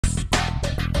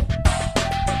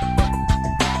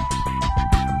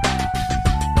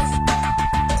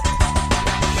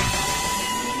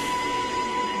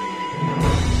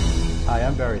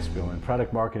Gary Spielman,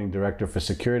 Product Marketing Director for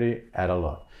Security at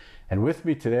Allot. And with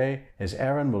me today is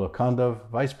Aharon Mullokandov,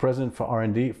 Vice President for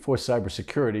R&D for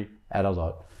Cybersecurity at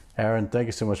Allot. Aharon, thank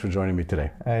you so much for joining me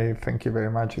today. Hey, thank you very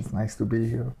much. It's nice to be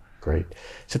here. Great.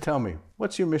 So tell me,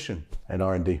 what's your mission at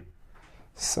R&D?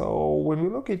 So when we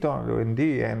look at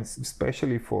R&D, and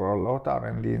especially for Allot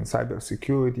R&D in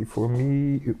cybersecurity, for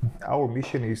me, our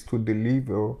mission is to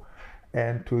deliver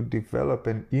and to develop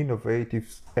an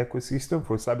innovative ecosystem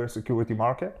for cybersecurity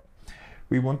market.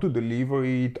 We want to deliver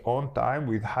it on time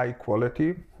with high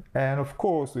quality. And of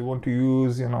course, we want to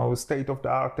use,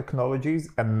 state-of-the-art technologies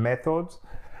and methods.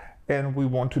 And we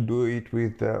want to do it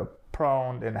with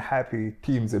proud and happy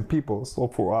teams and people. So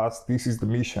for us, this is the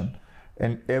mission.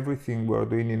 And everything we're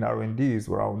doing in R&D is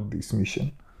around this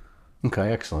mission.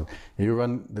 Okay, excellent. You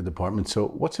run the department. So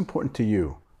what's important to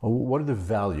you? What are the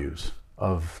values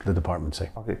of the department,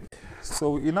 say? Okay,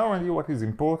 so in R&D, what is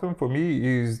important for me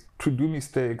is to do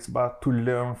mistakes, but to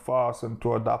learn fast and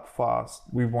to adapt fast.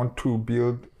 We want to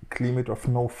build a climate of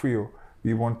no fear.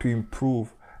 We want to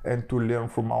improve and to learn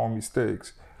from our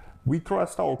mistakes. We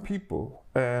trust our people,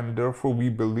 and therefore we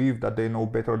believe that they know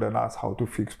better than us how to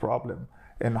fix problems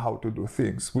and how to do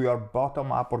things. We are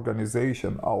bottom-up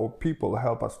organization. Our people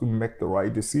help us to make the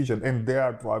right decision, and they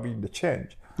are driving the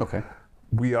change. Okay.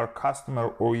 We are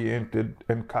customer-oriented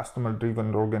and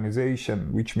customer-driven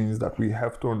organization, which means that we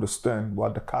have to understand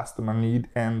what the customer need,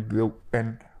 and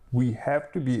we have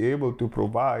to be able to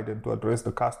provide and to address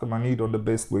the customer need on the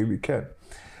best way we can.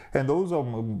 And those are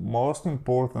the most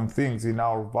important things in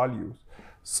our values.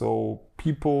 So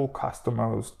people,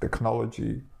 customers,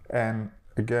 technology, and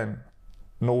again,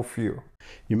 no fear.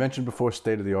 You mentioned before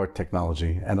state-of-the-art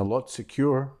technology, and Allot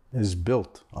Secure is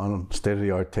built on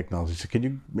state-of-the-art technology. So can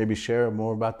you maybe share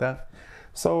more about that?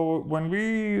 So when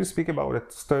we speak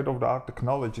about state-of-the-art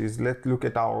technologies, let's look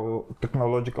at our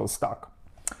technological stack.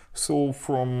 So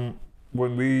from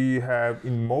when we have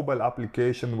in mobile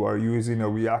application, we are using a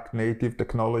React Native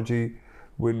technology.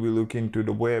 When we look into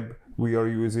the web, we are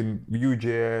using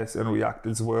Vue.js and React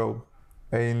as well.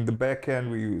 In the backend,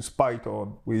 we use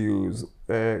Python, we use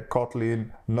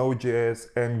Kotlin, Node.js,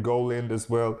 and Golang as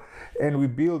well. And we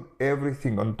build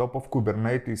everything on top of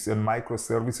Kubernetes and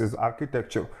microservices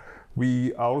architecture.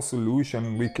 Our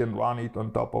solution, we can run it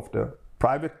on top of the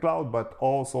private cloud, but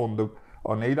also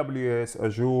on AWS,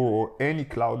 Azure, or any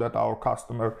cloud that our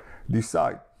customer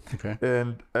decide. Okay.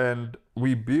 And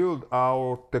we build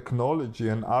our technology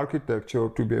and architecture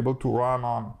to be able to run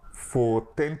on for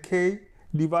 10K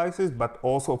devices, but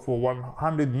also for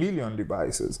 100 million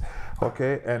devices.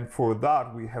 Okay, and for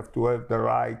that we have to have the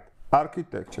right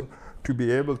architecture to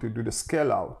be able to do the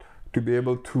scale out, to be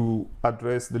able to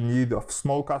address the need of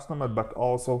small customers, but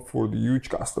also for the huge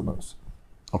customers.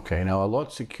 Okay, now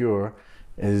Allot Secure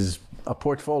is a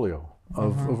portfolio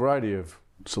of a variety of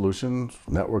solutions: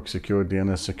 network secure,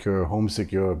 DNS secure, home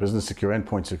secure, business secure,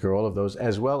 endpoint secure, all of those,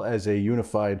 as well as a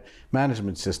unified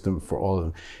management system for all of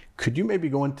them. Could you maybe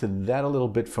go into that a little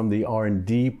bit from the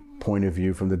R&D point of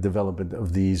view, from the development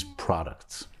of these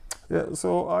products? Yeah,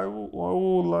 so I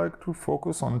would like to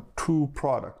focus on two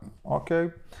products, okay?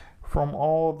 From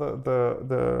all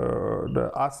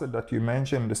the asset that you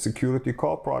mentioned, the security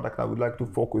core product, I would like to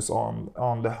focus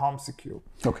on the Home Secure.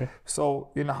 Okay. So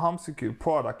in a Home Secure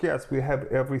product, yes, we have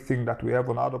everything that we have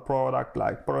on other product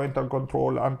like parental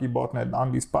control, anti-botnet,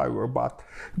 anti-spyware, but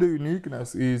the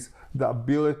uniqueness is the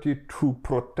ability to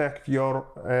protect your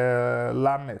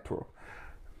LAN network.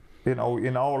 In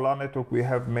our LAN network, we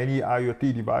have many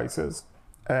IoT devices,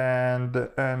 and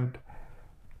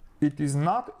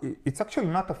it's actually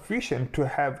not efficient to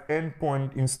have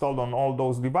endpoint installed on all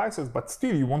those devices, but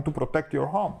still you want to protect your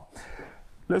home.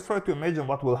 Let's try to imagine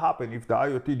what will happen if the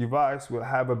IoT device will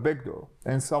have a backdoor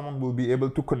and someone will be able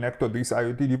to connect to this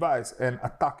IoT device and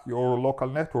attack your local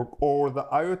network, or the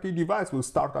IoT device will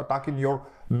start attacking your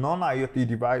non-IoT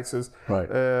devices,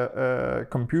 right.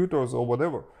 Computers or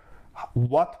whatever.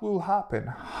 What will happen?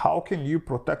 How can you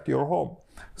protect your home?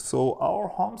 So our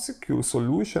Home Secure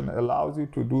solution allows you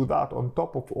to do that on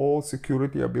top of all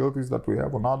security abilities that we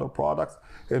have on other products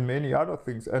and many other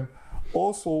things. And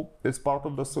also, as part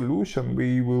of the solution,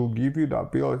 we will give you the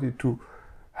ability to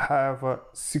have a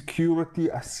security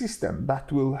assistant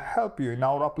that will help you in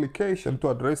our application to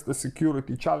address the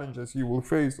security challenges you will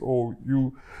face or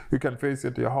you can face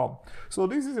at your home. So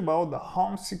this is about the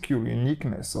Home Secure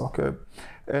uniqueness, okay?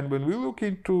 And when we look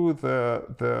into the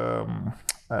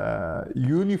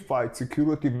unified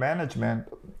security management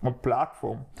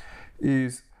platform,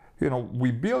 is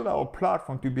we build our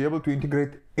platform to be able to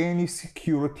integrate any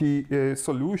security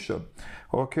solution,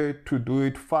 okay, to do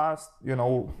it fast.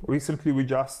 Recently we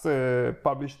just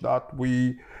published that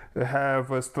we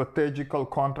have a strategical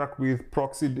contract with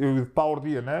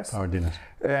PowerDNS.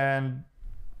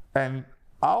 And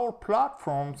our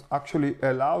platforms actually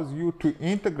allows you to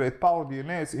integrate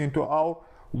PowerDNS into our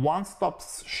one-stop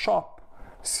shop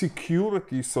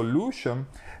security solution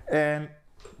and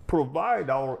provide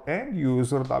our end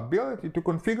user the ability to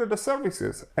configure the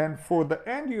services. And for the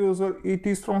end user, it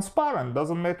is transparent.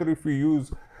 Doesn't matter if we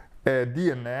use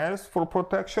DNS for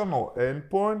protection or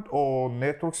endpoint or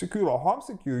network secure or home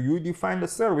secure. You define the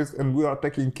service and we are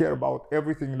taking care about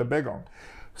everything in the background.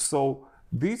 So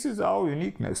this is our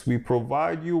uniqueness. We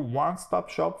provide you one-stop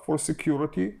shop for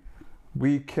security.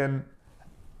 We can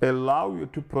allow you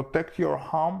to protect your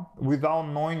home without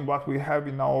knowing what we have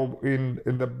in our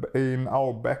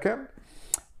backend,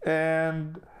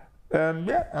 and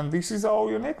this is our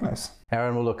uniqueness.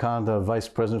 Aharon Mullokandov, Vice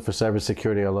President for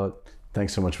Cybersecurity, Allot.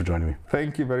 Thanks so much for joining me.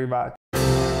 Thank you very much.